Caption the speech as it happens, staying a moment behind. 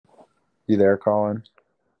You there, Colin?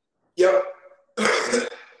 Yep.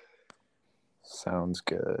 Sounds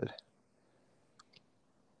good.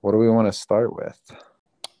 What do we want to start with?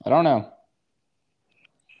 I don't know.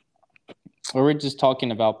 What were we just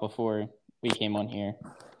talking about before we came on here?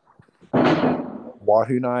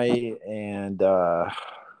 Wahoo night and our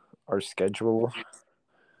schedule.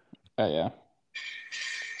 Oh, yeah.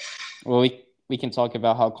 Well, we can talk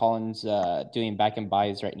about how Colin's doing back and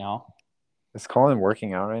buys right now. Is Colin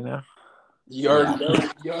working out right now? You already know.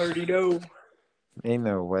 You already know. Ain't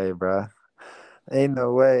no way, bruh. Ain't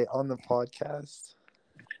no way on the podcast.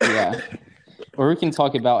 Yeah. Or we can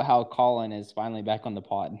talk about how Colin is finally back on the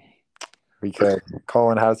pod. We could.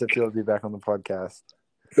 Colin, how does it feel to be back on the podcast?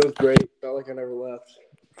 Feels great. Felt like I never left.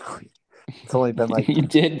 It's only been like You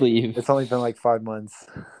did leave. It's only been like 5 months.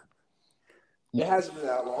 It hasn't been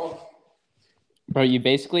that long. Bro, you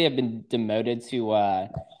basically have been demoted to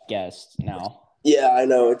guest now. Yeah, I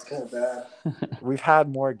know. It's kind of bad. We've had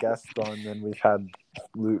more guests on than we've had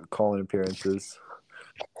Colin appearances.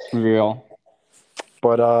 Real.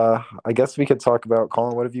 But I guess we could talk about,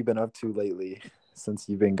 Colin, what have you been up to lately since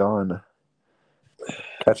you've been gone?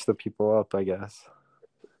 Catch the people up, I guess.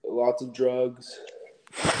 Lots of drugs.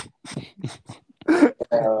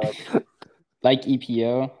 Like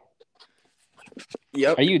EPO.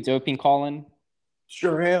 Yep. Are you doping, Colin?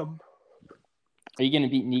 Sure am. Are you going to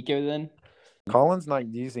beat Nico then? Colin's not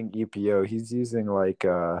using EPO. He's using like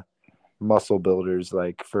muscle builders,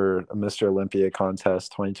 like for a Mr. Olympia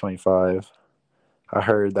contest 2025. I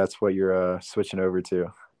heard that's what you're switching over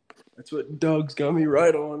to. That's what Doug's got me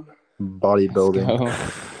right on. Bodybuilding.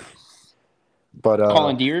 But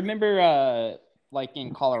Colin, do you remember like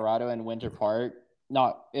in Colorado in Winter Park?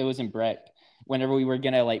 No, it was in Breck. Whenever we were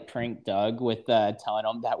gonna like prank Doug with telling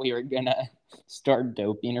him that we were gonna start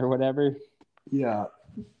doping or whatever. Yeah.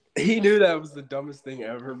 He knew that was the dumbest thing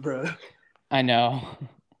ever, bro. I know.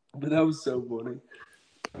 But that was so funny.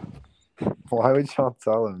 why would y'all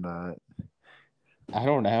tell him that? I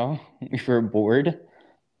don't know. If you're bored.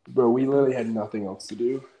 Bro, we literally had nothing else to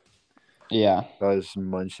do. Yeah. I was just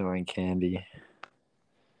munching on candy.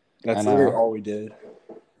 That's I know. literally all we did.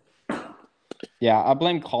 Yeah, I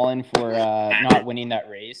blame Colin for not winning that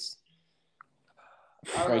race.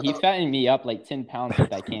 Bro, he fattened me up like 10 pounds with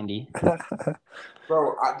that candy.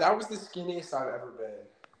 Bro, that was the skinniest I've ever been.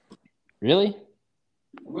 Really?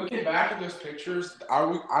 Looking back at those pictures,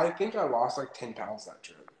 I think I lost like 10 pounds that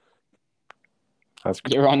trip. That's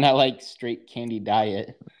You're on that like straight candy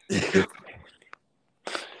diet.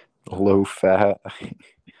 low fat.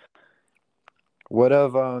 What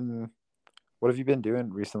have you been doing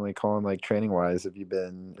recently, Colin, like training wise? Have you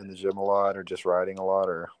been in the gym a lot or just riding a lot,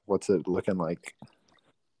 or what's it looking like?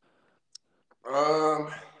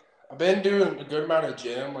 I've been doing a good amount of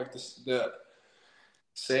gym, like the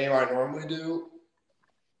same I normally do.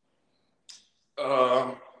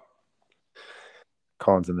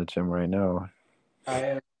 Colin's in the gym right now. I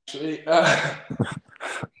am actually. I've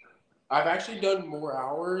actually done more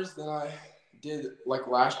hours than I did like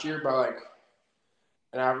last year by like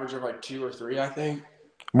an average of like 2 or 3, I think.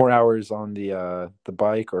 More hours on the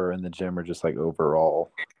bike or in the gym, or just like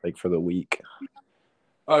overall, like for the week?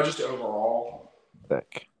 Just overall.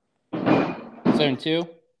 Sick. Zone 2?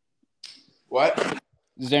 What?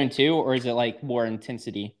 Zone 2, or is it like more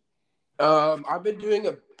intensity? I've been doing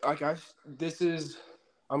I'm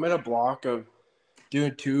in a block of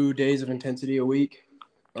doing 2 days of intensity a week.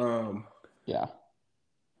 Yeah.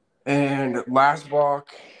 And last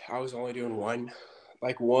block, I was only doing one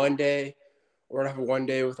day. We're gonna have one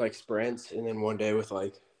day with like sprints, and then one day with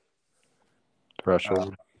like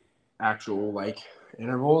Threshold. Actual like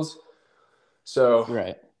intervals. So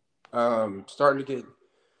Right. Starting to get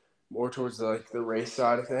more towards the race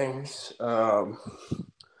side of things. But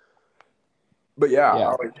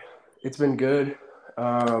yeah. It's been good.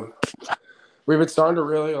 We've been starting to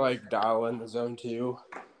really like dial in the zone 2,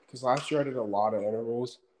 because last year I did a lot of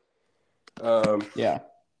intervals. Yeah.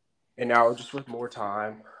 And now just with more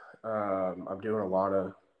time, I'm doing a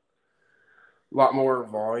lot more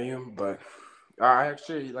volume. But I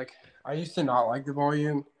actually I used to not like the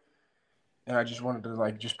volume, and I just wanted to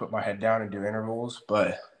like just put my head down and do intervals.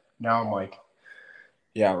 But now I'm like,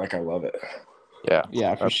 yeah, like I love it.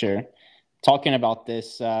 Yeah, for sure. Talking about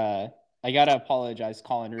this, I gotta apologize,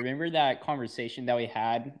 Colin. Remember that conversation that we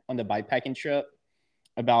had on the bikepacking trip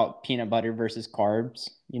about peanut butter versus carbs?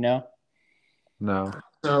 You know? No.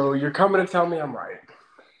 So you're coming to tell me I'm right?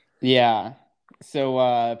 Yeah.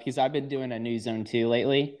 So because I've been doing a new zone 2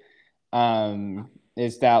 lately,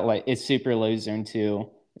 is that like it's super low zone 2.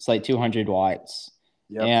 It's like 200 watts,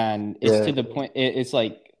 Yep. and it's to the point. It's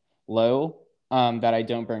like low, that I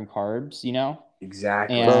don't burn carbs, you know?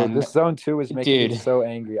 Exactly. Bro, And this zone 2 is making me dude, so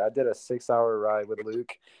angry. I did a 6-hour ride with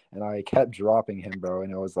Luke, and I kept dropping him, bro.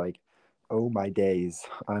 And it was like, oh my days,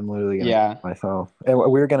 I'm literally gonna yeah, myself. And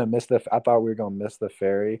we were gonna miss the. I thought we were gonna miss the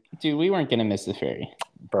ferry, dude, we weren't gonna miss the ferry.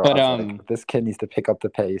 bro. I But was like, this kid needs to pick up the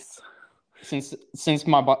pace. since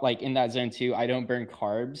my like in that zone 2, I don't burn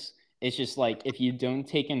carbs. It's just like if you don't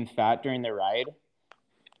take in fat during the ride,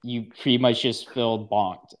 you pretty much just feel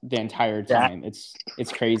bonked the entire time. It's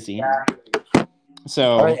crazy. All right,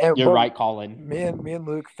 So and, you're but right, Colin. me and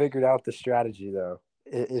Luke figured out the strategy though.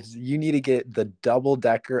 Is you need to get the double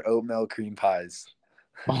decker oatmeal cream pies.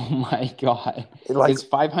 Oh my god. Like, It's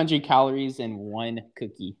 500 calories in one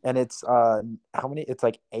cookie. and it's how many? It's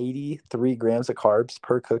like 83 grams of carbs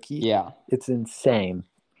per cookie. Yeah. It's insane.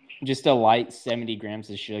 Just a light 70 grams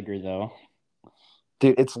of sugar though.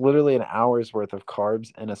 Dude, it's literally an hour's worth of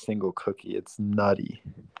carbs in a single cookie. It's nutty.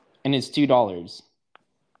 And it's $2.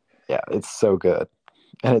 Yeah, it's so good.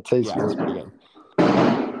 And it tastes Yeah, it's good. pretty good.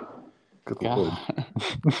 Good lord.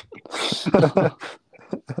 God.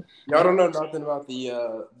 Y'all don't know nothing about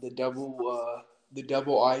the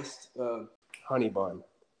double iced honey bun.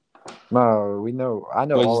 No, we know. I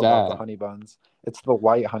know What's all about the that? honey buns. It's the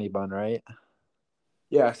white honey bun, right?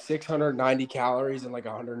 Yeah, 690 calories and like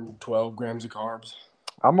 112 grams of carbs.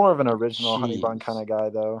 I'm more of an original honey bun Jeez. kind of guy,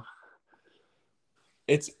 though.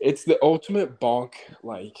 It's the ultimate bonk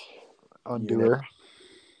like Undoer.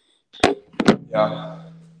 Yeah.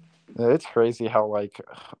 It's crazy how like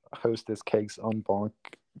Hostess cakes on bonk.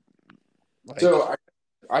 Like, So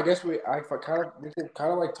I guess we can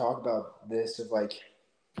kind of like talk about this of like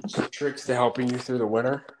some tricks to helping you through the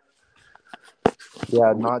winter.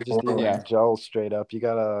 yeah, not just eating Yeah. gel straight up. You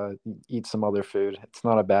gotta eat some other food. It's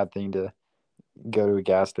not a bad thing to go to a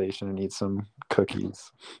gas station and eat some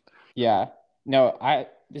cookies. Yeah. No,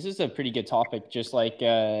 this is a pretty good topic, just like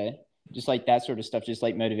that sort of stuff, just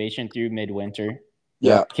like motivation through midwinter.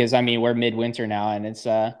 Yeah. Because I mean we're midwinter now and it's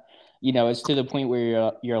it's to the point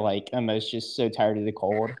where you're like almost just so tired of the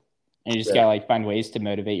cold and you just gotta like find ways to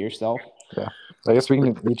motivate yourself. Yeah. I guess we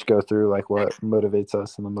can each go through like what motivates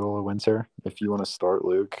us in the middle of winter. If you want to start,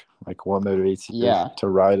 Luke, like what motivates you Yeah. to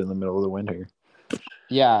ride in the middle of the winter?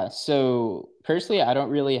 Yeah. So personally I don't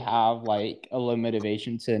really have like a low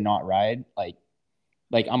motivation to not ride. Like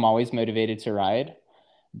I'm always motivated to ride.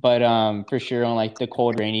 But for sure on like the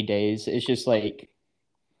cold rainy days, it's just like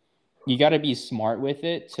you gotta be smart with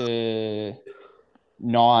it to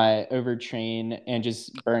not overtrain and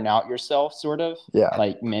just burn out yourself sort of Yeah.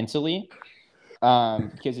 like mentally.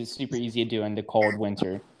 Because it's super easy to do in the cold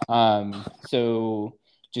winter. So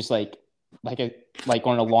just like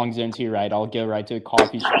on a long zone 2 ride, I'll go right to a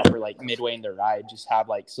coffee shop or like midway in the ride, just have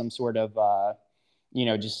like some sort of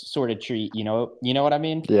just sort of treat, you know what I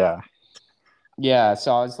mean? Yeah. Yeah.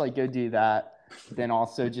 So I was like, go do that. Then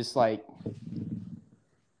also just like,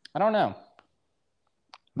 I don't know.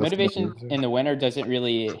 Motivation in the winter doesn't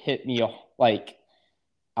really hit me like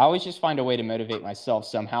I always just find a way to motivate myself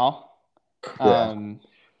somehow. Yeah.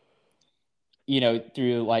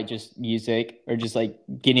 Through like just music or just like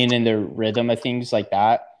getting in the rhythm of things like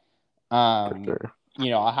that. Sure.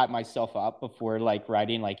 I'll hype myself up before like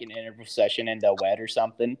riding like an interval session in the wet or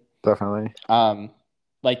something. Definitely.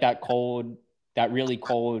 Like that really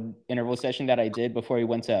cold interval session that I did before we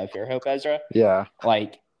went to Fairhope Ezra. Yeah.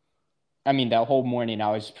 Like, I mean, that whole morning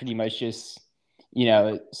I was pretty much just,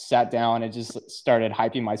 sat down and just started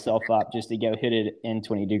hyping myself up just to go hit it in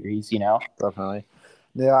 20 degrees, Definitely.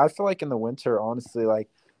 Yeah, I feel like in the winter, honestly, like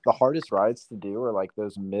the hardest rides to do are like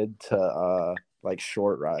those mid to like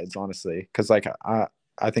short rides, honestly, because like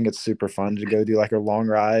I think it's super fun to go do like a long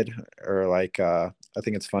ride or like I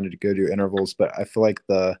think it's fun to go do intervals, but I feel like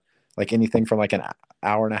anything from like an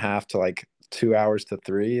hour and a half to like 2 hours to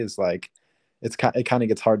 3 is like it kind of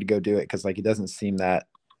gets hard to go do it because like it doesn't seem that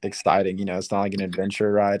exciting, it's not like an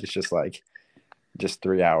adventure ride. It's just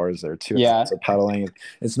 3 hours or 2 hours of pedaling.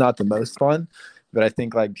 It's not the most fun, but I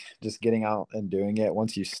think like just getting out and doing it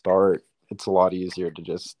once you start, it's a lot easier to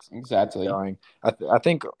just Exactly. get going. I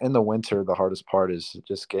think in the winter the hardest part is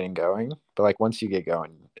just getting going, but like once you get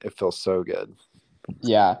going, it feels so good.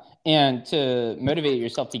 Yeah, and to motivate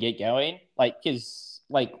yourself to get going, like because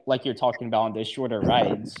like you're talking about on those shorter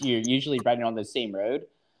rides, you're usually riding on the same road,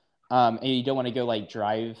 and you don't want to go like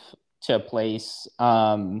drive to a place,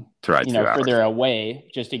 To ride 2 hours. further away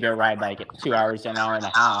just to go ride like 2 hours, an hour and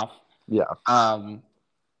a half. Yeah. Am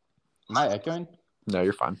I echoing? No,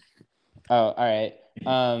 you're fine. Oh, all right.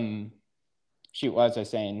 Shoot, what was I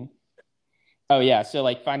saying? Oh yeah, so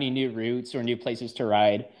like finding new routes or new places to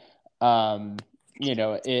ride,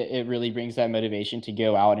 it really brings that motivation to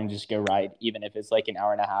go out and just go ride, even if it's like an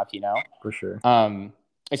hour and a half, For sure.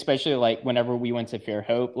 Especially like whenever we went to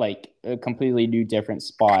Fairhope, like a completely new different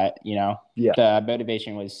spot, Yeah. the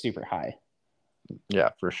motivation was super high. Yeah,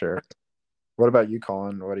 for sure. What about you,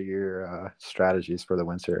 Colin? What are your strategies for the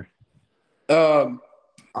winter?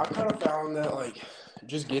 I kind of found that like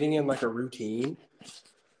just getting in like a routine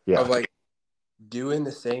Yeah. of like doing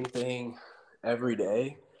the same thing every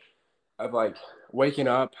day, of like waking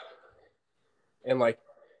up and like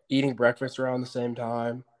eating breakfast around the same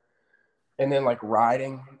time, and then like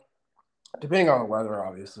riding, depending on the weather,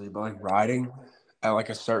 obviously, but like riding at like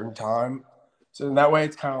a certain time. So in that way,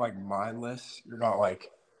 it's kind of like mindless. You're not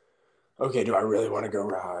like, okay, do I really want to go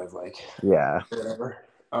ride? Like, Yeah. whatever.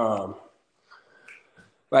 Um,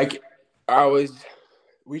 like I was,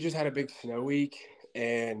 we just had a big snow week,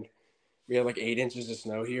 and we had like 8 inches of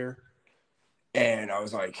snow here. And I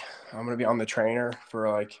was like, I'm gonna be on the trainer for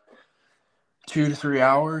like 2 to 3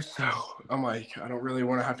 hours. So I'm like, I don't really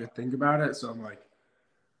want to have to think about it. So I'm like,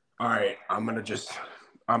 all right, I'm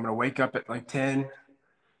gonna wake up at like 10,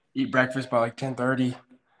 eat breakfast by like 10:30,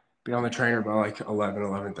 be on the trainer by like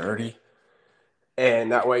 11:30. And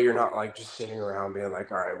that way you're not like just sitting around being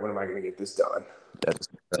like, all right, when am I gonna get this done?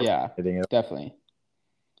 Yeah, Hitting it. definitely.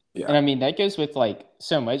 Yeah. And I mean, that goes with like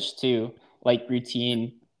so much too, like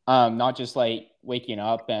routine, not just like waking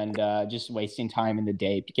up and just wasting time in the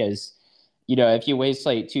day, because, if you waste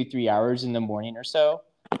like 2, 3 hours in the morning or so,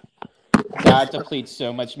 that depletes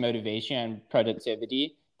so much motivation and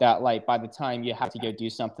productivity that like by the time you have to go do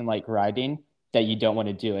something like riding, that you don't want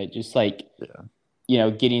to do it. Just like,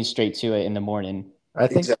 getting straight to it in the morning. I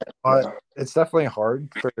think Exactly. it's definitely hard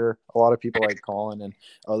for a lot of people like Colin and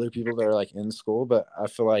other people that are like in school, but I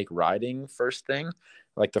feel like riding first thing,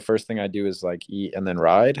 like the first thing I do is like eat and then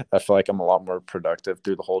ride. I feel like I'm a lot more productive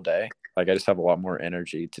through the whole day. Like I just have a lot more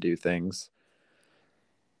energy to do things.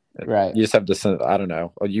 Right. You just have to, I don't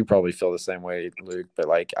know. Well, you probably feel the same way, Luke, but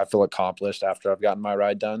like I feel accomplished after I've gotten my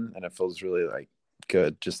ride done, and it feels really like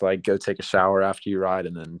good. Just like go take a shower after you ride,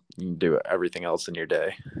 and then you can do everything else in your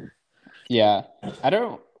day. Yeah. I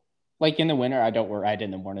don't like in the winter, I don't ride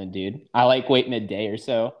in the morning, dude. I like wait midday or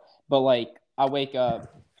so, but like I wake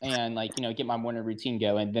up and like, get my morning routine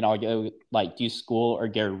going, then I'll go like do school or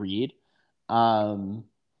go read. Um,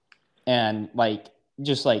 and like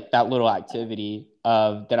just like that little activity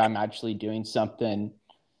of that I'm actually doing something,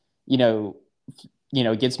 you know,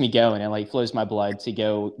 gets me going and like flows my blood to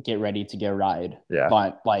go get ready to go ride. Yeah.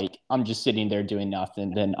 But like I'm just sitting there doing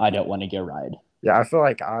nothing, then I don't want to go ride. Yeah, I feel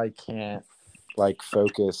like I can't like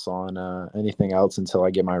focus on anything else until I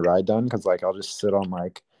get my ride done, because like I'll just sit on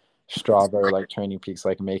like Strava or like Training Peaks,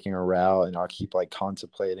 like making a route, and I'll keep like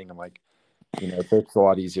contemplating. I'm like, it's a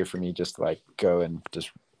lot easier for me just to like go and just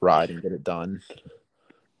ride and get it done.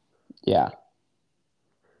 Yeah.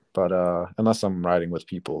 But unless I'm riding with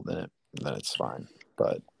people, then it's fine.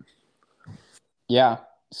 But yeah.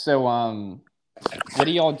 So what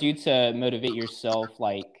do y'all do to motivate yourself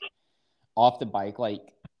like off the bike, like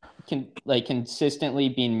consistently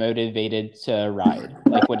being motivated to ride?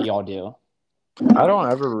 Like what do y'all do? I don't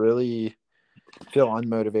ever really feel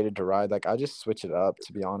unmotivated to ride. Like I just switch it up,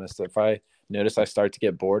 to be honest. If I notice I start to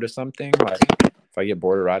get bored of something, like if I get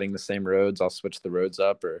bored of riding the same roads, I'll switch the roads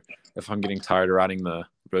up. Or if I'm getting tired of riding the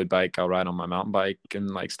road bike, I'll ride on my mountain bike and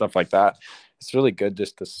like stuff like that. It's really good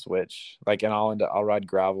just to switch. Like, and I'll ride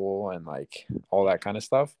gravel and like all that kind of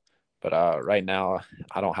stuff. But right now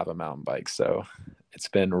I don't have a mountain bike, so it's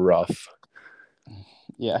been rough.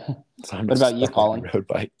 Yeah. So I'm What just about you, Colin? road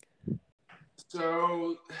bike.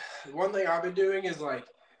 So one thing I've been doing is like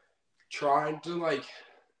trying to like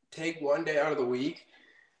take one day out of the week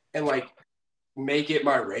and like make it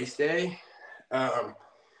my race day,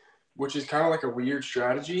 which is kind of like a weird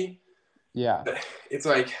strategy. Yeah. It's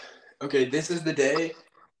like, okay, this is the day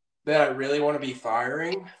that I really want to be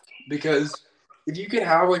firing, because if you can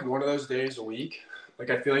have like one of those days a week, like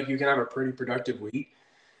I feel like you can have a pretty productive week.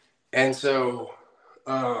 And so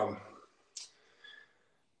I'm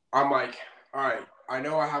like, all right, I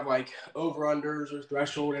know I have like over unders or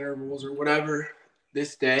threshold intervals or whatever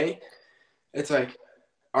this day. It's like,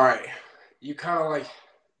 all right, you kind of like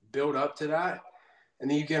build up to that,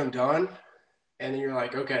 and then you get them done, and then you're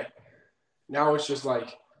like, okay, now it's just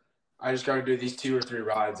like I just got to do these 2 or 3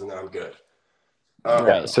 rides, and then I'm good.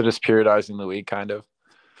 Right. So just periodizing the week, kind of.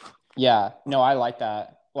 Yeah. No, I like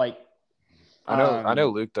that. Like, I know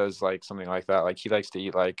Luke does like something like that. Like he likes to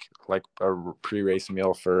eat like a pre-race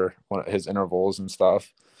meal for one of his intervals and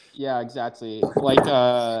stuff. yeah, exactly. Like,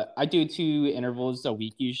 I do 2 intervals a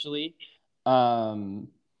week usually.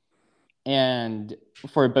 And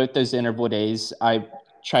for both those interval days, I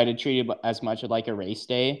try to treat it as much like a race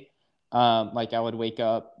day. Like I would wake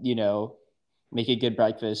up, make a good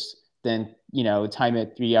breakfast, then, time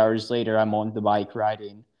it 3 hours later, I'm on the bike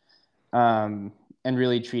riding, and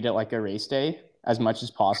really treat it like a race day as much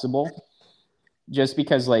as possible. Just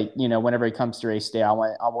because, like, whenever it comes to race day, I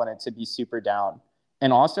want it to be super down.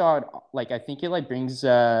 And also, I think it like brings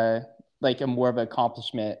like a more of an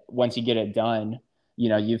accomplishment once you get it done.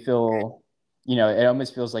 You feel, it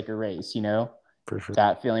almost feels like a race. For sure.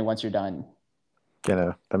 That feeling once you're done.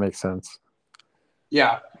 That makes sense.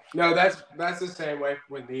 Yeah. No, that's the same way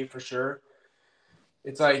with me for sure.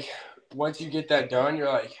 It's like once you get that done,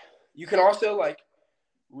 you're like, you can also like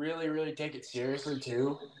really, really take it seriously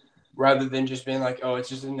too, rather than just being like, oh, it's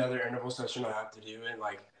just another interval session I have to do, and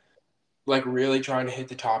like really trying to hit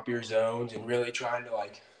the top of your zones and really trying to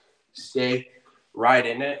like stay right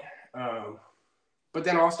in it. But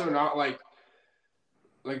then also not like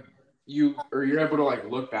you're able to like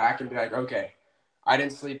look back and be like, okay, I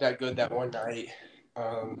didn't sleep that good that one night,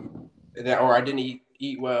 or I didn't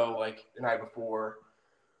eat well like the night before,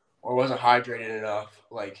 or wasn't hydrated enough,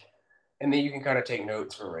 like, and then you can kind of take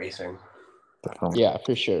notes for racing. Definitely. Yeah,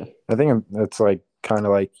 for sure. I think it's like kind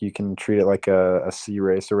of like you can treat it like a C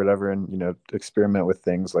race or whatever, and experiment with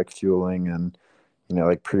things like fueling and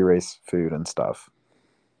like pre-race food and stuff.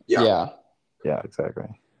 Yeah. Yeah, exactly.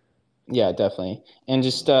 Yeah, definitely. And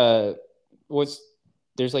just what's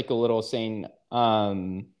there's like a little saying,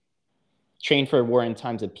 train for war in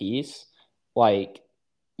times of peace. Like,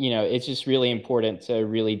 it's just really important to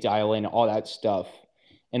really dial in all that stuff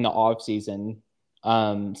in the off season.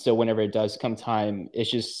 So whenever it does come time,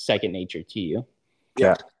 it's just second nature to you.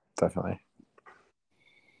 Yeah, definitely.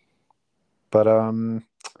 But trying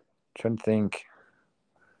to think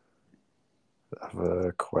of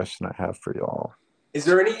a question I have for y'all. Is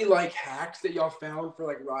there any like hacks that y'all found for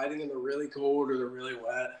like riding in the really cold or the really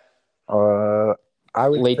wet? I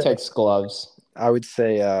would Latex gloves. I would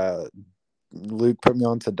say Luke put me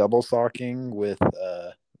onto double socking with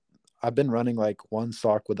I've been running like one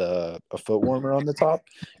sock with a foot warmer on the top.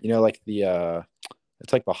 Like the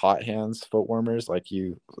it's like the hot hands foot warmers, like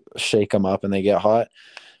you shake them up and they get hot.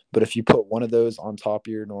 But if you put one of those on top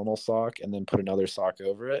of your normal sock and then put another sock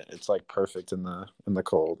over it, it's like perfect in the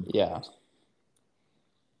cold. Yeah.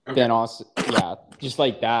 Okay. Then also, yeah, just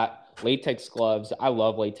like that. Latex gloves. I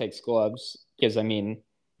love latex gloves because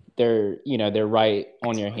they're right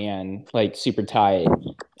on your hand, like super tight,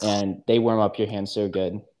 and they warm up your hand so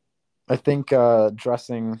good. I think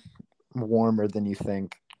dressing warmer than you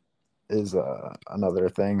think is another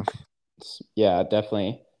thing. Yeah,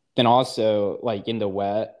 definitely. Then also, like in the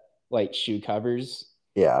wet, like shoe covers.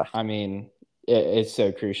 Yeah. I mean, it's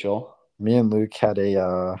so crucial. Me and Luke had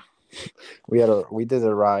we did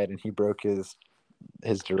a ride and he broke his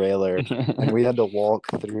derailleur and we had to walk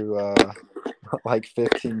through like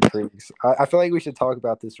 15 creeks. I feel like we should talk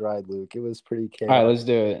about this ride, Luke. It was pretty All right, chaotic. let's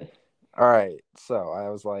do it. All right. So I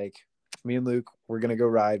was like, me and Luke, we're gonna go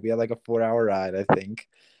ride. We had like a 4-hour ride, I think.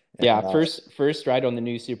 And, Yeah, first ride on the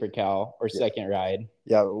new Super Cal or yeah, second ride.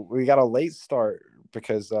 yeah, we got a late start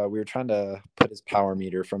because we were trying to put his power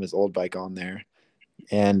meter from his old bike on there.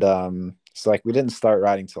 And so like we didn't start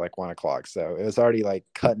riding till like 1 o'clock. So it was already like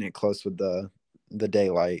cutting it close with the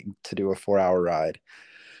daylight to do a 4-hour ride.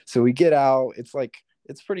 So we get out,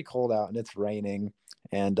 it's pretty cold out and it's raining.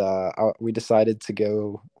 And we decided to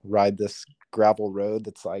go ride this gravel road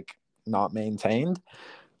that's like not maintained.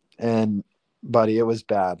 And buddy, it was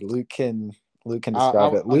bad. Luke can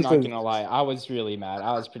describe it. I'm Luke not was, gonna lie, I was really mad.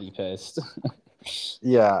 I was pretty pissed.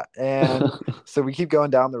 yeah. And so we keep going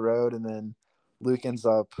down the road and then Luke ends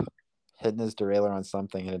up hitting his derailleur on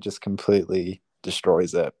something and it just completely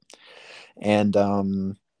destroys it. And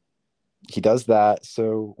he does that.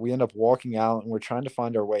 So we end up walking out and we're trying to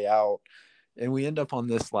find our way out. And we end up on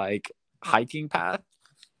this like hiking path.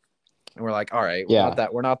 And we're like, all right, Yeah.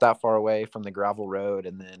 we're not that far away from the gravel road.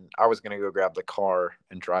 And then I was gonna go grab the car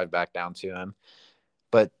and drive back down to him.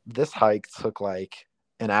 But this hike took like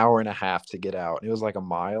an hour and a half to get out. It was like a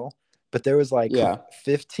mile. But there was like Yeah.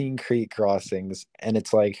 15 creek crossings and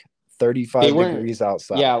it's like 35 degrees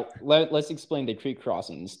outside. Yeah, let's explain the creek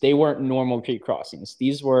crossings. They weren't normal creek crossings.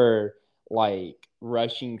 These were like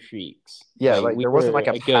rushing creeks. Yeah, Like like we there wasn't were like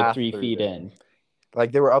a a good path 3 through feet them. in.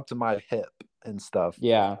 Like they were up to my hip and stuff.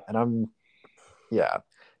 Yeah. And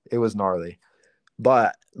it was gnarly.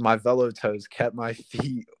 But my velo toes kept my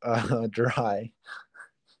feet dry.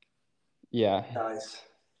 Yeah. Nice.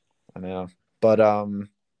 I know. But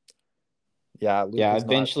yeah, Luke Yeah, was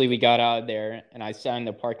not. eventually we got out of there and I sat in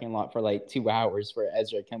the parking lot for like 2 hours for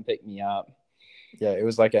Ezra to come pick me up. Yeah, it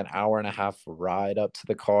was like an hour and a half ride up to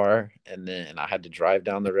the car, and then I had to drive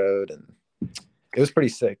down the road, and it was pretty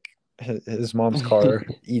sick. His mom's car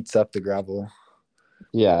eats up the gravel.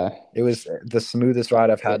 Yeah. It was the smoothest ride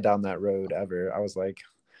I've had down that road ever. I was like,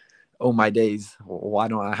 oh my days, why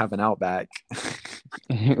don't I have an Outback?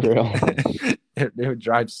 Real. It would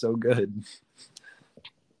drive so good.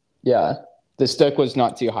 Yeah. The stoke was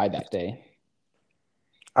not too high that day.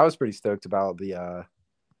 I was pretty stoked about the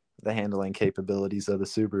handling capabilities of the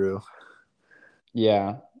Subaru.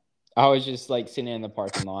 Yeah. I was just like sitting in the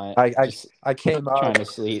parking lot, I I, just I came up trying to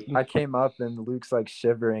sleep. I came up and Luke's like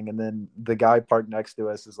shivering, and then the guy parked next to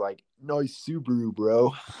us is like, "Nice Subaru,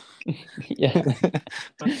 bro." Yeah.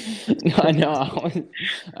 I know.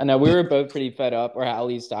 I know. We were both pretty fed up, or at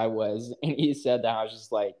least I was. And he said that. I was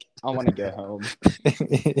just like, I want to go home.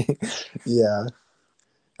 Yeah.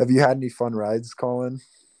 Have you had any fun rides, Colin?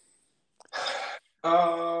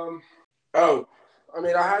 Oh, I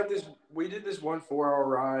mean, I had this. We did this 1 4 hour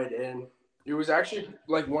ride, and it was actually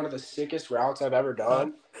like one of the sickest routes I've ever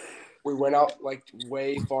done. We went out like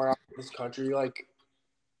way far out of this country, like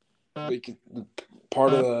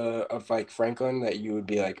part of like Franklin that you would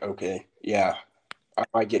be like, okay, yeah, I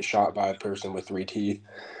might get shot by a person with 3 teeth.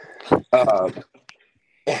 Um,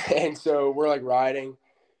 and so we're like riding,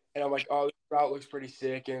 and I'm like, oh, this route looks pretty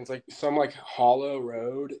sick, and it's like some like hollow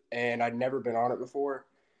road, and I'd never been on it before.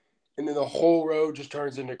 And then the whole road just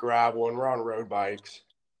turns into gravel, and we're on road bikes,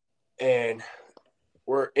 and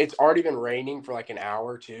it's already been raining for like an hour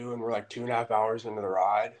or two, and we're like 2.5 hours into the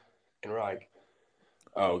ride, and we're like,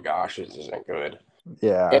 oh gosh, this isn't good.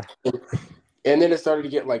 Yeah. And then it started to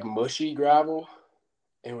get like mushy gravel,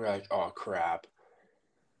 and we're like, oh crap.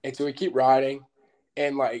 And so we keep riding,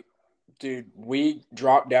 and like, dude, we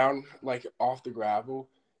dropped down like off the gravel,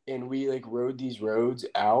 and we like rode these roads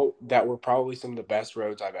out that were probably some of the best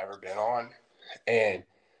roads I've ever been on. And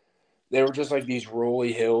they were just like these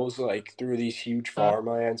rolly hills, like through these huge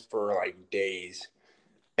farmlands for like days.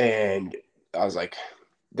 And I was like,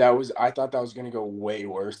 I thought that was going to go way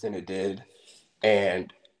worse than it did.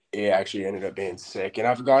 And it actually ended up being sick. And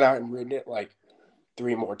I've gone out and ridden it like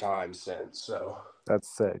 3 more times since. So That's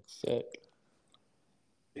sick. Sick.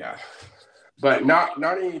 yeah, but not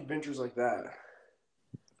any adventures like that.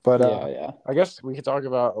 But Yeah. I guess we could talk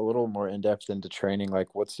about a little more in depth into training.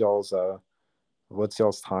 Like, what's y'all's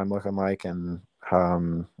time looking like, and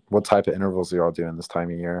what type of intervals are y'all doing this time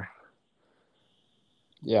of year?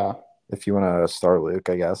 Yeah. If you want to start, Luke,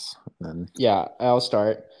 I guess. And Yeah, I'll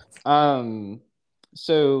start.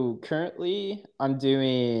 So currently I've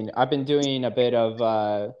been doing a bit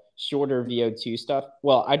of shorter VO2 stuff.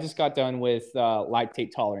 Well, I just got done with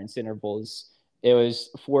lactate tolerance intervals. It was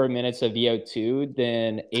 4 minutes of VO2,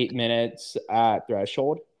 then 8 minutes at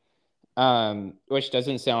threshold, which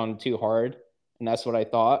doesn't sound too hard. And that's what I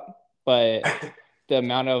thought. But the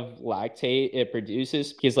amount of lactate it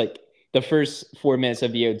produces, because like the first 4 minutes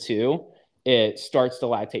of VO2, it starts the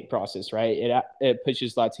lactate process, right? It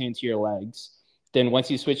pushes lactate into your legs. Then once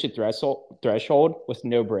you switch to threshold with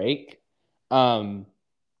no break, um,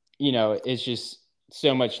 it's just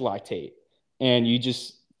so much lactate, and you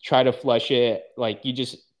just try to flush it. Like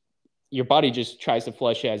your body just tries to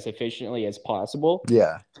flush it as efficiently as possible.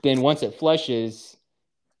 yeah, Then once it flushes,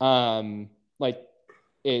 like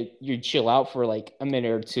you chill out for like a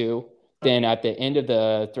minute or two. Then at the end of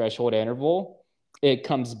the threshold interval, it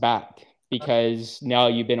comes back because now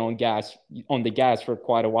you've been on the gas for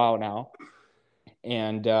quite a while now,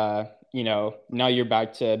 and now you're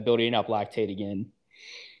back to building up lactate again,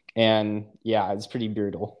 and yeah, it's pretty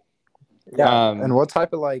brutal. yeah. And what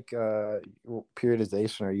type of like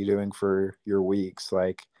periodization are you doing for your weeks?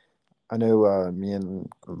 Like, I know me and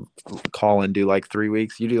Colin do like 3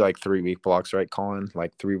 weeks. You do like 3 week blocks, right, Colin?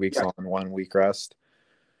 Like 3 weeks on, 1 week rest.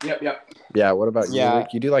 Yep. Yeah. What about you, Yeah.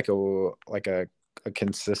 Luke? You do like a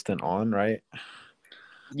consistent on, right?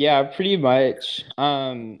 Yeah, pretty much.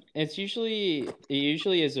 It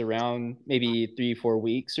usually is around maybe 3 4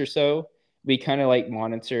 weeks or so. We kind of like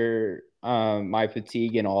monitor my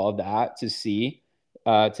fatigue and all of that to see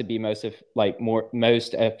to be most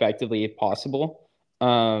effectively possible.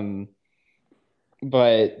 Um,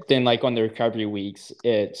 but then like on the recovery weeks,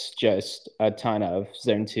 it's just a ton of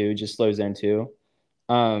zone two, just slow zone two.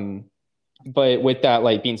 Um, but with that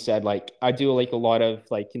like being said, like I do like a lot of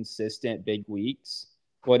like consistent big weeks.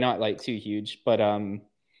 Well, not like too huge, but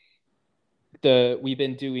we've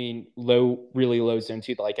been doing really low zone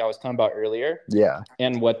two, like I was talking about earlier. Yeah.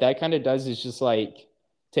 And what that kind of does is just like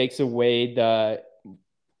takes away the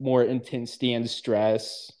more intensity and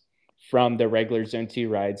stress from the regular zone two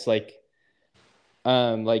rides. Like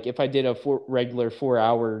if I did a regular 4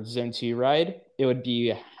 hour zone two ride, it would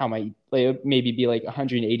be how my like, it would maybe be like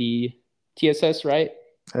 180 TSS, right?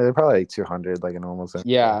 Probably like 200, like a normal zone.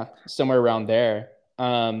 Yeah, somewhere around there.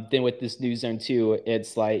 Then with this new zone 2,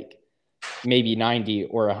 it's like maybe 90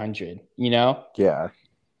 or 100, you know? Yeah,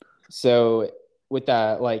 So with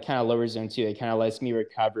that like kind of lower zone 2, it kind of lets me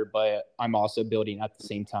recover, but I'm also building at the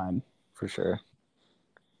same time. for sure.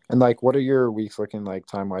 And like, what are your weeks looking like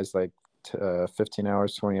time wise? Like 15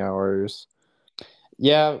 hours, 20 hours?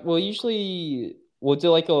 Yeah, well, usually we'll do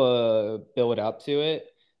like a build up to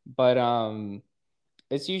it, but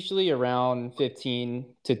it's usually around 15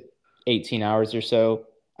 to 18 hours or so.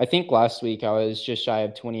 I think last week I was just shy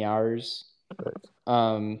of 20 hours.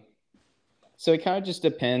 Um, so it kind of just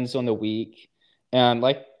depends on the week. And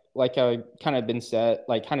like I kind of been said,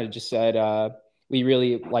 like kind of just said, we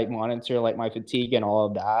really like monitor like my fatigue and all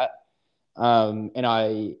of that. And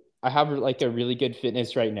I have like a really good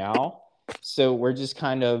fitness right now. So we're just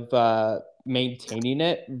kind of maintaining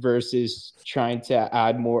it versus trying to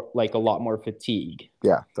add more, like a lot more fatigue.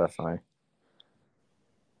 Yeah, definitely.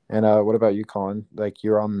 And what about you, Colin? Like,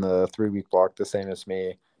 you're on the 3 week block, the same as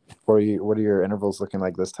me. What are your intervals looking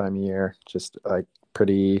like this time of year? Just like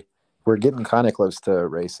pretty. We're getting kind of close to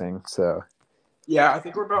racing, so. Yeah, I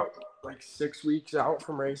think we're about like 6 weeks out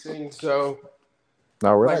from racing. So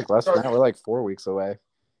No, we're like like less than that. We're like 4 weeks away.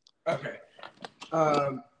 okay.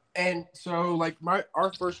 And so like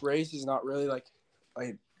our first race is not really like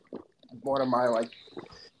one of my like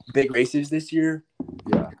big races this year.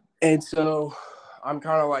 Yeah. And so I'm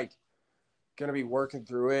kind of like gonna be working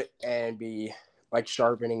through it and be like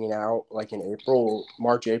sharpening it out like in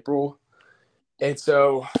March, April. And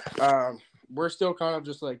so we're still kind of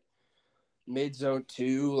just like mid zone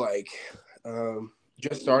 2, like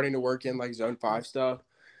just starting to work in like zone 5 stuff.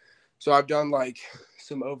 So I've done like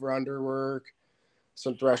some over under work,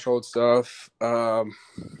 some threshold stuff,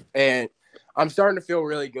 and I'm starting to feel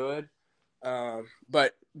really good.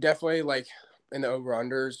 But definitely like in the over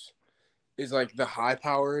unders is like the high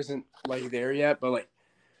power isn't like there yet, but like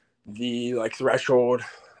the like threshold,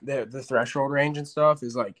 the threshold range and stuff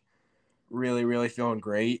is like really really feeling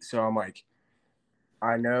great. So I'm like,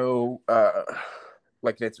 I know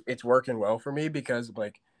like it's working well for me because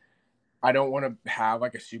like I don't want to have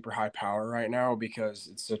like a super high power right now because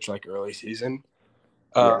it's such like early season.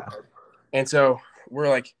 Yeah. And so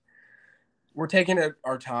we're taking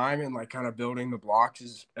our time and like kind of building the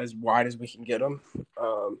blocks as wide as we can get them.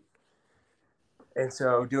 And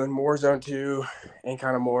so doing more zone 2 and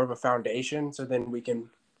kind of more of a foundation. So then we can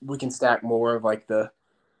stack more of like the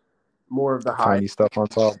high Tiny stuff on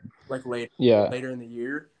top. like Yeah. later in the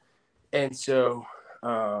year. And so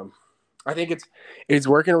I think it's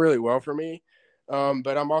working really well for me.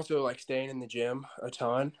 But I'm also like staying in the gym a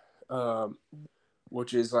ton,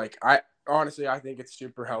 which is like I think it's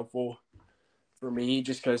super helpful for me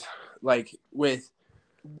just because like with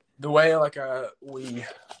the way like we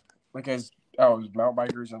like as mountain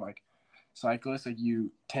bikers and like cyclists, like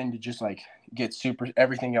you tend to just like get super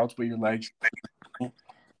everything else but your legs.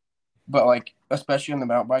 But like especially on the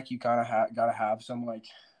mountain bike, you kind of gotta have some like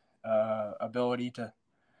ability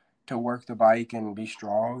to work the bike and be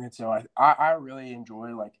strong. And so I really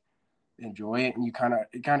enjoy it, and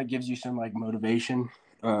it kind of gives you some like motivation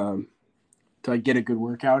to like get a good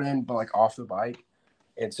workout in, but like off the bike.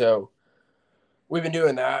 And so we've been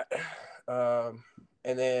doing that. And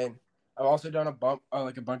then I've also done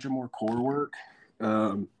like a bunch of more core work.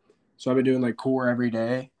 So I've been doing like core every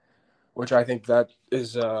day, which I think that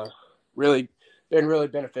is really been really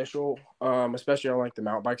beneficial, especially on like the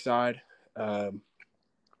mountain bike side.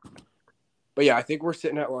 But yeah, I think we're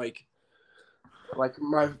sitting at like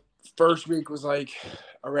my first week was like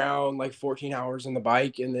around like 14 hours on the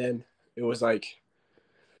bike, and then it was like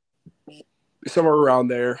somewhere around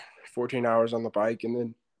there, 14 hours on the bike, and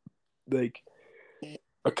then like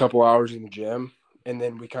a couple hours in the gym, and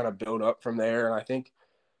then we kind of build up from there. And I think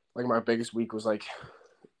like my biggest week was like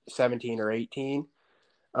 17 or 18,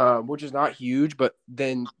 which is not huge, but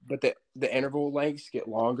the interval lengths get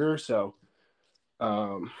longer, so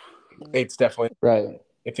it's definitely Right.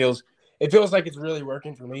 it feels like it's really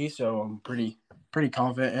working for me. So I'm pretty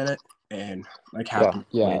confident in it and like Yeah. happy with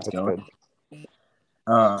the way Yeah. it's That's going.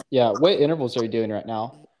 good. Yeah. What intervals are you doing right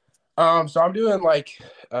now? So I'm doing like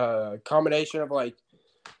a combination of like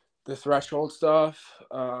the threshold stuff.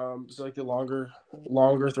 So like the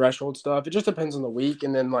longer threshold stuff. It just depends on the week,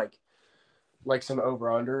 and then like some over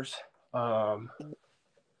unders.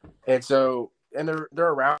 And so they're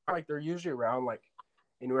around like they're usually around like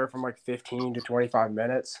anywhere from like 15 to 25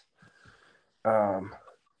 minutes.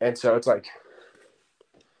 And so it's like,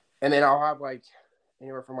 and then I'll have like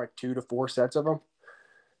anywhere from like 2 to 4 sets of them.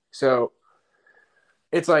 So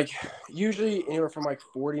It's like usually anywhere from like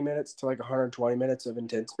 40 minutes to like 120 minutes of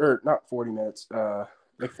intense, or not 40 minutes,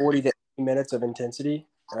 like 40 to 80 minutes of intensity.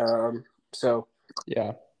 So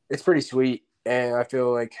Yeah. it's pretty sweet, and I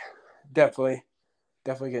feel like definitely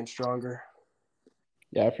getting stronger.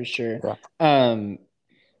 Yeah, for sure. Yeah.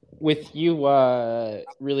 With you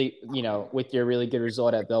really, with your really good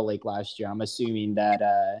result at Bell Lake last year, I'm assuming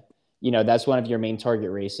that that's one of your main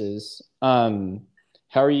target races. How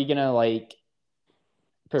are you gonna like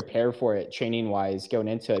prepare for it training wise going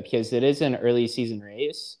into it? Because it is an early season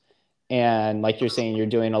race, and like you're saying, you're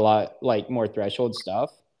doing a lot like more threshold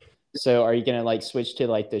stuff. So are you gonna like switch to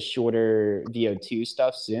like the shorter VO2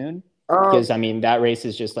 stuff soon? Um, Because I mean that race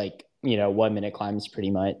is just like 1 minute climbs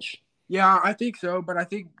pretty much. yeah, I think so, but I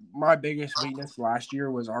think my biggest weakness last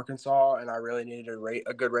year was Arkansas, and I really needed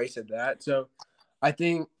a good race at that. So I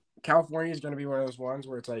think California is going to be one of those ones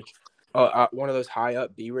where it's like one of those high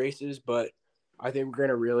up B races, but I think we're going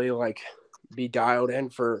to really like be dialed in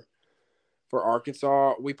for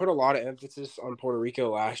Arkansas. We put a lot of emphasis on Puerto Rico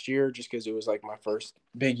last year just because it was like my first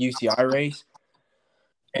big UCI race.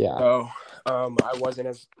 Yeah. So I wasn't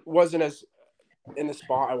as in the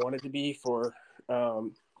spot I wanted to be for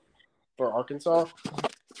Arkansas,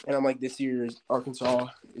 and I'm like, this year's Arkansas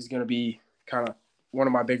is going to be kind of one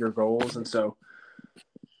of my bigger goals, and so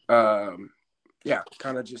yeah,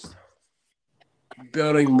 kind of just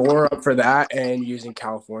building more up for that and using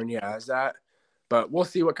California as that. But we'll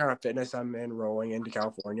see what kind of fitness I'm in rolling into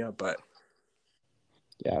California. But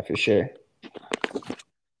Yeah, for sure.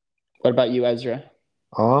 What about you, Ezra?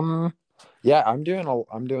 Yeah, I'm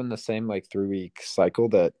doing the same like 3 week cycle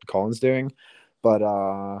that Colin's doing, but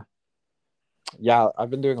yeah, I've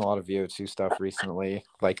been doing a lot of VO2 stuff recently.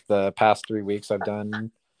 Like the past 3 weeks, I've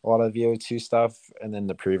done a lot of VO2 stuff, and then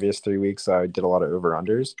the previous 3 weeks, I did a lot of over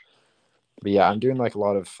unders. But yeah, I'm doing like a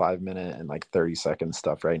lot of 5 minute and like 30-second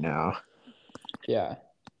stuff right now. Yeah.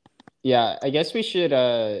 Yeah, I guess we should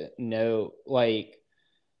know like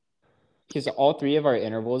because all three of our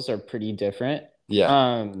intervals are pretty different.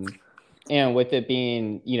 Yeah, And with it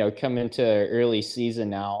being, coming to early season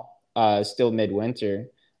now, still midwinter,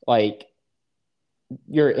 like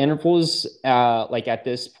your intervals like at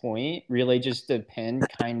this point really just depend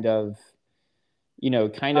kind of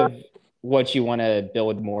what you want to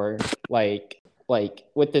build more like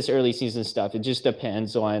with this early season stuff. It just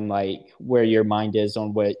depends on like where your mind is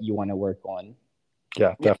on what you want to work on.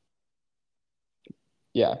 yeah, definitely.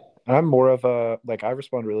 Yeah. I'm more of a like I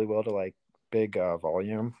respond really well to like big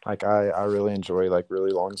volume. Like I really enjoy like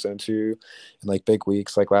really long zone two and like big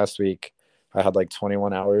weeks. Like last week, I had like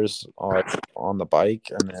 21 hours on the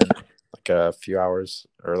bike, and then like a few hours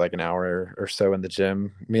or like an hour or so in the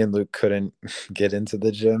gym. Me and Luke couldn't get into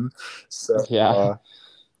the gym, so Yeah.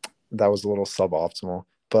 that was a little suboptimal.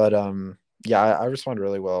 But yeah, I respond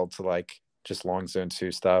really well to like just long zone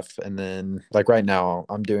two stuff. And then like right now,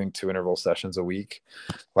 I'm doing 2 interval sessions a week.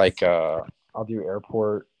 Like I'll do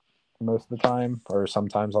airport most of the time, or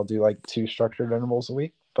sometimes I'll do like 2 structured intervals a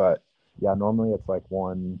week. But yeah, normally it's like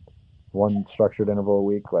one structured interval a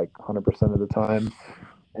week, like 100% of the time.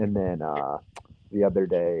 And then the other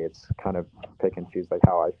day, it's kind of pick and choose like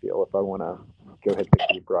how I feel, if I want to go hit the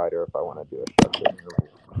group ride or if I want to do a structured interval.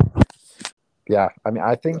 Yeah, I mean,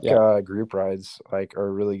 I think Yeah. group rides like are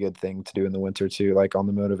a really good thing to do in the winter too. Like on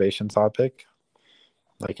the motivation topic,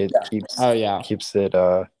 like it Oh yeah. keeps it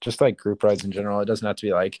just like group rides in general. It doesn't have to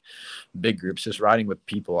be like big groups. Just riding with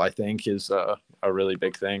people, I think, is a really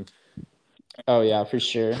big thing. Oh yeah, for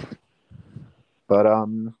sure. But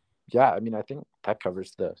yeah, I mean, I think that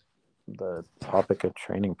covers the topic of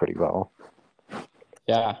training pretty well.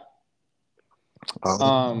 Yeah.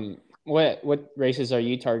 What races are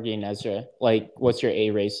you targeting, Ezra? Like, what's your A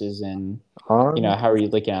races, and Um, how are you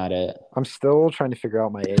looking at it? I'm still trying to figure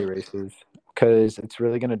out my A races because it's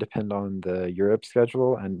really going to depend on the Europe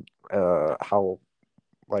schedule and how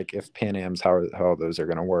like if Pan Am's how those are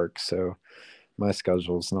going to work. So my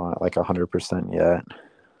schedule's not like 100% yet.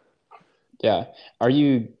 Yeah. Are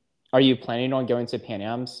you planning on going to Pan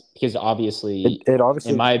Am's? Because obviously, It in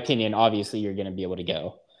obviously my opinion, obviously you're going to be able to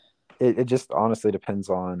go. it just honestly depends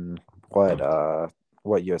on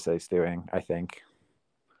what USA is doing, I think.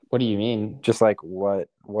 What do you mean? Just like what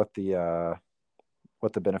the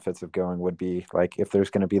benefits of going would be, like if there's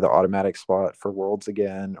going to be the automatic spot for Worlds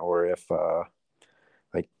again, or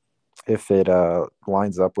like if it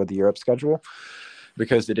lines up with the Europe schedule,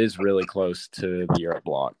 because it is really close to the Europe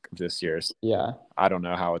block this year. So Yeah. I don't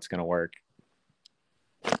know how it's going to work.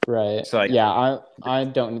 Right. So like, Yeah. I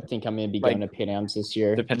don't think I'm going to be like going to Pan Am's this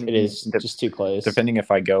year. depending It is just too close. depending if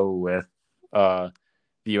I go with the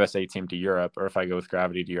USA team to Europe or if I go with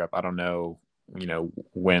Gravity to Europe, I don't know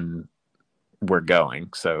when we're going.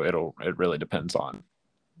 So it really depends on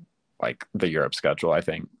like the Europe schedule, I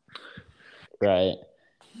think. Right.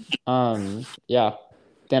 Yeah.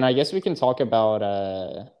 Then I guess we can talk about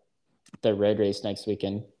the road race next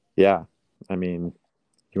weekend. Yeah. I mean,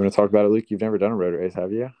 you want to talk about it, Luke? You've never done a road race,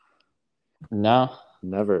 have you? No.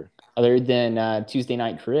 Never. Other than Tuesday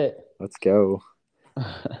night crit. Let's go.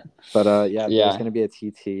 But yeah, there's Yeah. going to be a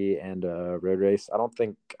TT and a road race.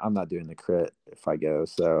 I'm not doing the crit if I go.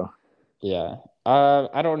 So Yeah.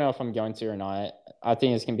 I don't know if I'm going to or not. I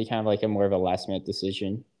think it's going to be kind of like a more of a last minute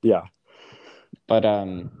decision. yeah. But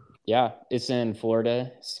yeah, it's in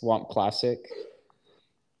Florida, Swamp Classic.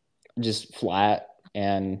 Just flat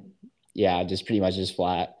and yeah, just pretty much just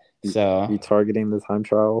flat. So you targeting the time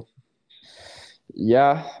trial?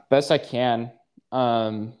 Yeah, best I can.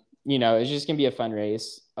 It's just gonna be a fun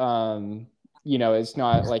race. It's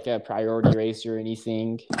not like a priority race or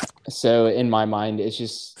anything. So in my mind, it's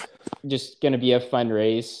just gonna be a fun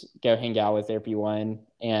race. Go hang out with everyone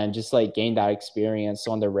and just like gain that experience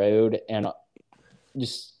on the road, and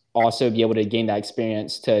just also be able to gain that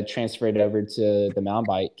experience to transfer it over to the mountain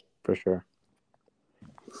bike. For sure.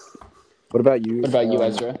 What about you? What about you,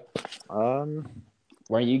 Ezra? Where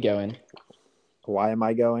are you going? Why am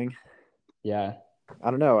I going? Yeah.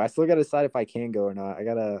 I don't know. I still gotta decide if I can go or not. I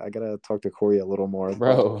gotta talk to Corey a little more.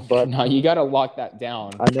 Bro, but no, you gotta lock that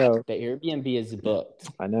down. I know. The Airbnb is booked.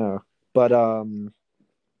 I know. But what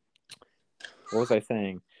was I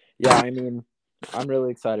saying? Yeah, I mean, I'm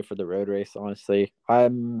really excited for the road race, honestly.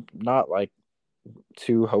 I'm not like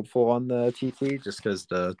too hopeful on the TT just because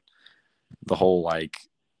the whole like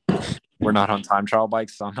we're not on time trial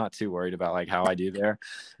bikes, so I'm not too worried about like how I do there.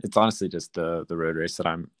 It's honestly just the road race that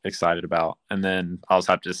I'm excited about, and then I'll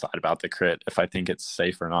also have to decide about the crit if I think it's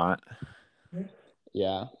safe or not.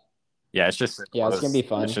 Yeah, it's just it's gonna be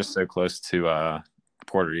fun. It's just so close to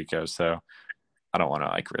Puerto Rico, so I don't want to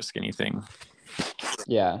like risk anything.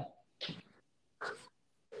 Yeah.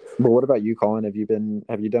 But what about you, Colin? Have you done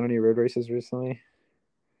any road races recently?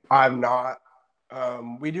 I'm not.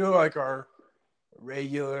 We do like our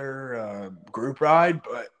regular group ride,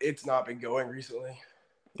 but it's not been going recently.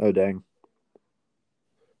 Oh dang.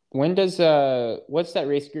 When does what's that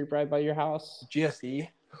race group ride by your house? GSE.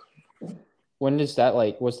 When does that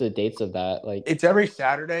what's the dates of that? Like it's every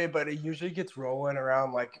Saturday, but it usually gets rolling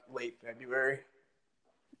around like late February.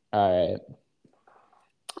 All right.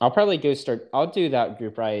 I'll probably I'll do that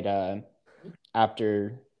group ride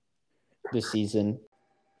after the season.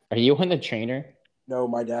 Are you on the trainer? No,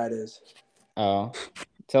 my dad is. Oh.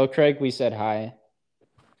 Tell Craig we said hi.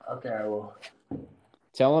 Okay, I will.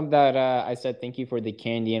 Tell him that I said thank you for the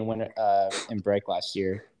candy and winter and break last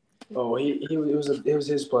year. Oh, it was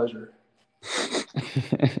his pleasure.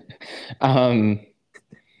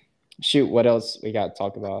 Shoot, what else we got to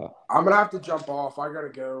talk about? I'm gonna have to jump off. I gotta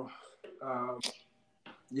go. I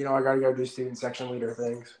gotta go do student section leader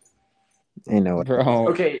things. I know. Bro.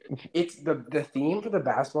 Okay, it's the theme for the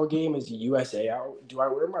basketball game is USA out. Do I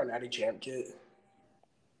wear my Natty Champ kit?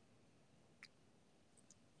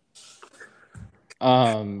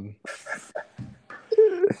 I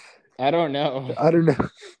don't know.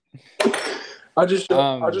 I'll just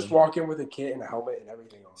walk in with a kit and a helmet and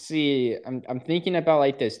everything on. See, I'm thinking about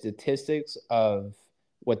like the statistics of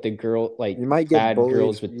what the girl you might get bullied.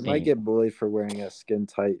 Girls would think. Might get bullied for wearing a skin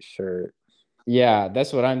tight shirt. Yeah,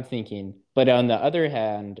 that's what I'm thinking. But on the other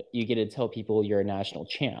hand, you get to tell people you're a national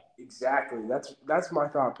champ. Exactly. That's my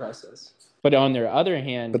thought process. But on their other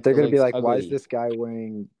hand, but they're gonna be like, ugly. why is this guy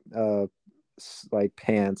wearing like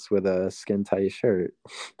pants with a skin tight shirt?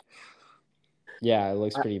 Yeah, it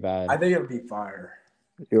looks pretty bad. I think it would be fire.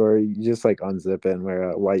 Or you just like unzip it and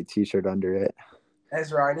wear a white t-shirt under it.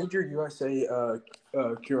 Ezra, I need your USA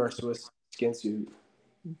QR Swiss skin suit.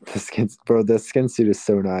 The skin suit is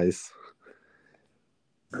so nice.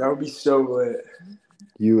 That would be so lit.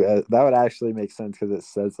 That would actually make sense because it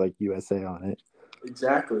says like USA on it.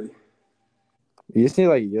 Exactly. You just need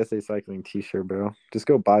like a USA Cycling t-shirt, bro. Just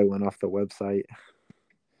go buy one off the website.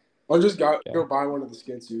 I'll just go buy one of the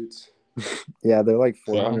skin suits. Yeah, they're like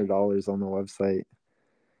 $400 on the website.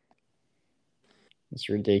 It's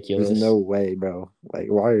ridiculous. There's no way, bro. Like,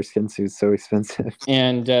 why are skin suits so expensive?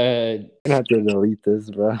 And I'm gonna have to delete this,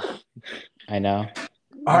 bro. I know.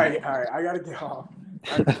 All right. I gotta get off.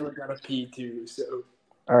 I actually gotta pee too. So.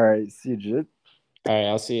 All right, see you, Jit. All right,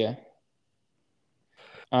 I'll see you.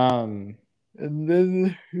 And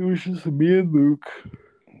then it was just me and Luke.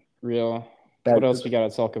 Real. What else we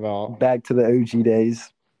gotta talk about? Back to the OG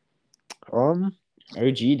days.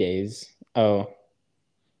 OG days. Oh.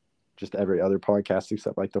 just every other podcast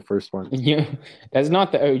except like the first one. That's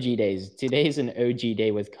not the OG days. Today's an OG day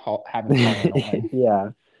with having Colin on. Yeah.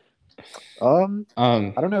 I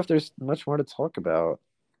I don't know if there's much more to talk about.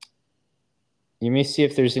 You may see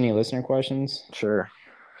if there's any listener questions. Sure.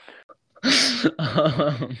 What's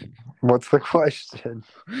the question?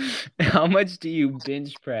 How much do you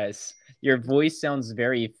bench press? Your voice sounds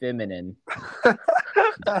very feminine.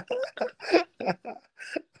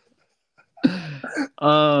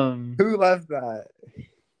 Who left that?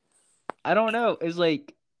 I don't know. It's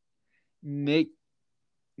like Mick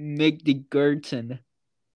McDegerton.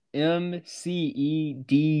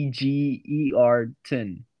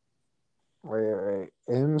 MCEDGER10. Wait.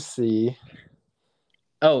 MC.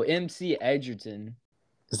 Oh, MC Edgerton.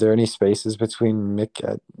 Is there any spaces between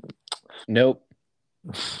Mick? Nope.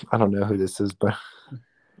 I don't know who this is, but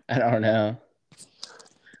I don't know.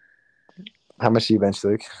 how much do you bench,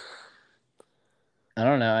 Luke? I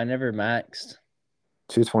don't know. I never maxed.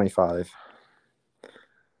 225.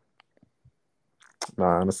 No,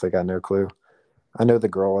 I honestly got no clue. I know the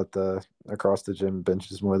girl across the gym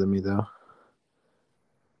benches more than me though.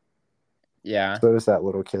 Yeah. So does that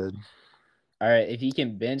little kid. All right. If you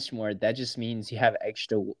can bench more, that just means you have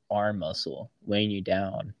extra arm muscle weighing you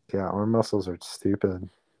down. Yeah, arm muscles are stupid.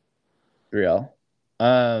 Real.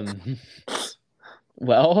 Well,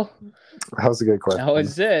 That was a good question. that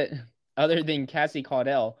was it. Other than Cassie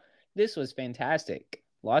Caudell, this was fantastic.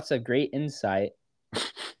 Lots of great insight.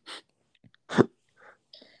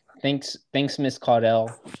 Thanks, Miss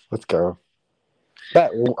Caudell. Let's go.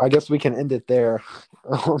 I guess we can end it there.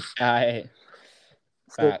 Yeah,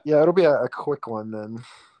 it'll be a quick one then.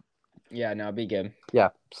 Yeah, no, be good. Yeah,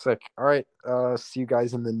 sick. All right. See you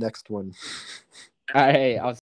guys in the next one. All right, I'll